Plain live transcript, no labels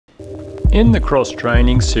In the Cross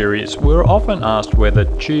Training series, we're often asked whether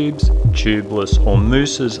tubes, tubeless or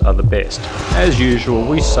mousses are the best. As usual,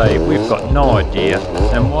 we say we've got no idea,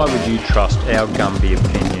 and why would you trust our Gumby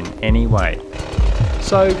opinion anyway?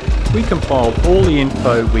 So we compiled all the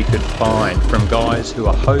info we could find from guys who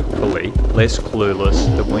are hopefully less clueless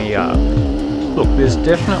than we are. Look, there's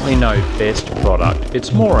definitely no best product,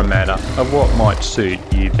 it's more a matter of what might suit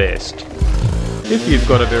you best. If you've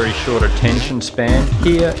got a very short attention span,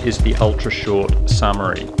 here is the ultra short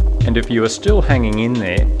summary. And if you are still hanging in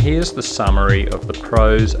there, here's the summary of the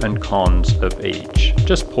pros and cons of each.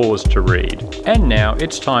 Just pause to read. And now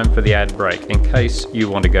it's time for the ad break in case you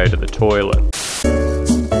want to go to the toilet.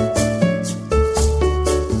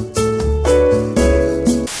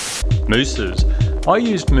 Mousses. I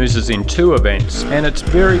used mousses in 2 events, and it's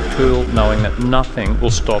very cool knowing that nothing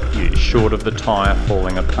will stop you short of the tyre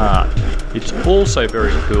falling apart. It's also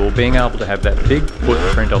very cool being able to have that big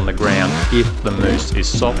footprint on the ground if the mousse is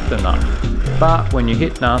soft enough. But when you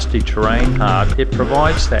hit nasty terrain hard, it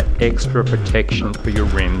provides that extra protection for your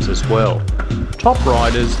rims as well. Top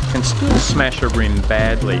riders can still smash a rim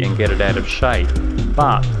badly and get it out of shape,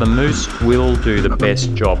 but the mousse will do the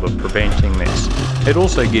best job of preventing this. It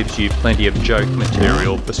also gives you plenty of joke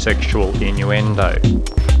material for sexual innuendo.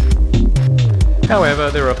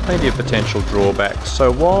 However, there are plenty of potential drawbacks,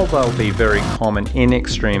 so while they'll be very common in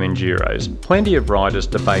extreme enduros, plenty of riders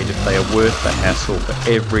debate if they are worth the hassle for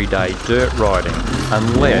everyday dirt riding,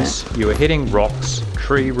 unless you are hitting rocks,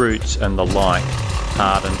 tree roots and the like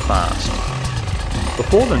hard and fast.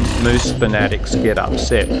 Before the mousse fanatics get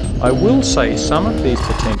upset, I will say some of these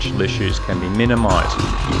potential issues can be minimised,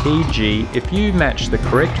 e.g. if you match the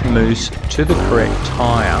correct mousse to the correct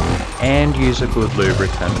tyre and use a good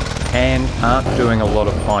lubricant and aren't doing a lot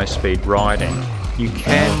of high-speed riding, you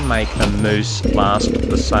can make a mousse last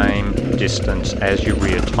the same distance as your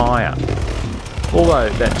rear tyre. Although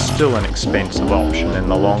that's still an expensive option in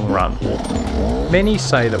the long run. Many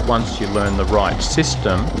say that once you learn the right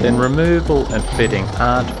system, then removal and fitting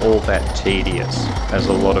aren't all that tedious, as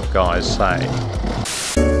a lot of guys say.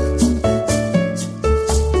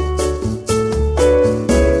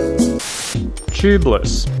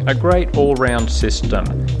 TUbliss, a great all-round system.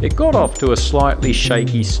 It got off to a slightly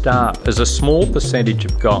shaky start as a small percentage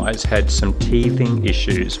of guys had some teething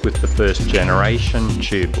issues with the first generation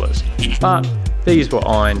TUbliss, but these were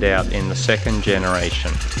ironed out in the second generation.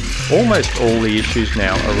 Almost all the issues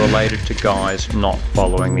now are related to guys not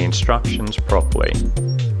following the instructions properly.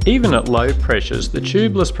 Even at low pressures, the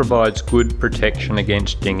TUbliss provides good protection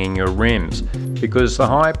against dinging your rims because the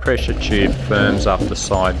high pressure tube firms up the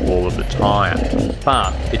sidewall of the tyre,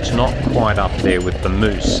 but it's not quite up there with the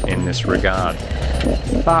MOUSSE in this regard.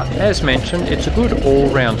 But as mentioned, it's a good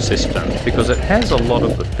all-round system because it has a lot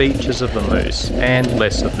of the features of the MOUSSE and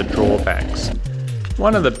less of the drawbacks.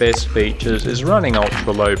 One of the best features is running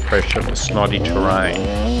ultra low pressure for snotty terrain,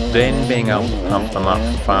 then being able to pump them up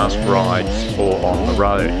for fast rides or on the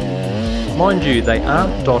road. Mind you, they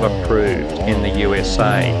aren't DOT approved in the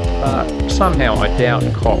USA, but somehow I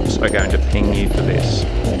doubt cops are going to ping you for this.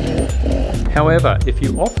 However, if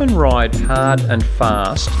you often ride hard and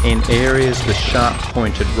fast in areas with sharp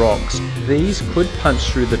pointed rocks, these could punch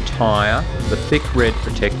through the tyre, the thick red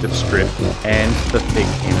protective strip and the thick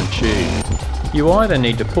inner tube. You either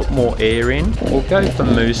need to put more air in or go for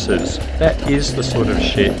mousses. That is the sort of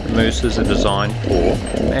shit mousses are designed for,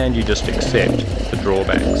 and you just accept the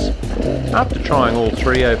drawbacks. After trying all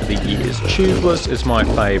 3 over the years, TUbliss is my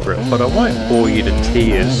favourite, but I won't bore you to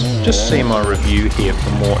tears. Just see my review here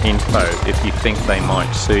for more info if you think they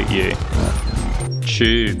might suit you.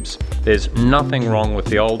 Tubes. There's nothing wrong with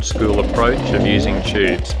the old school approach of using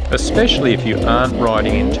tubes, especially if you aren't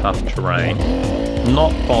riding in tough terrain,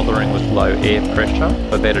 not bothering with low air pressure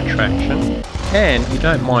for better traction, and you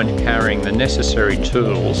don't mind carrying the necessary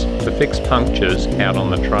tools to fix punctures out on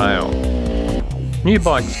the trail. New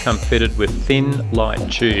bikes come fitted with thin,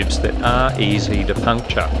 light tubes that are easy to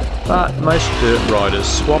puncture, but most dirt riders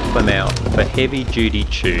swap them out for heavy-duty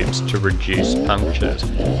tubes to reduce punctures.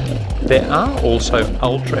 There are also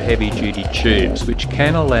ultra-heavy-duty tubes which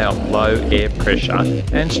can allow low air pressure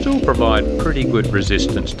and still provide pretty good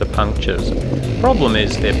resistance to punctures. Problem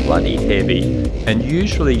is they're bloody heavy and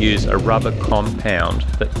usually use a rubber compound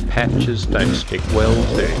that patches don't stick well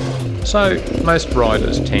to. So most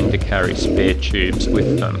riders tend to carry spare tubes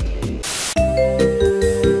with them.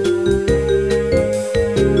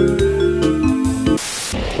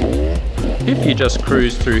 If you just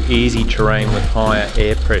cruise through easy terrain with higher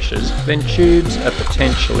air pressures, then tubes are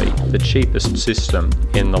potentially the cheapest system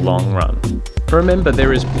in the long run. Remember,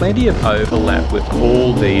 there is plenty of overlap with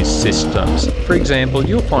all these systems. For example,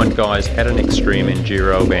 you'll find guys at an extreme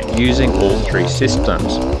enduro event using all three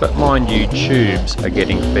systems, but mind you, tubes are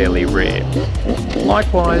getting fairly rare.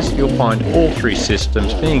 Likewise, you'll find all three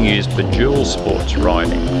systems being used for dual sports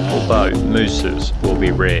riding, although mousses will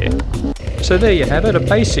be rare. So there you have it, a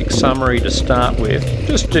basic summary to start with.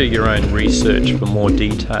 Just do your own research for more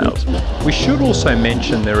details. We should also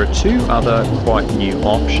mention there are two other quite new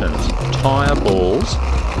options, tyre balls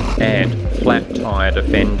and flat tyre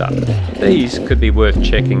defender. These could be worth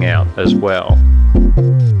checking out as well.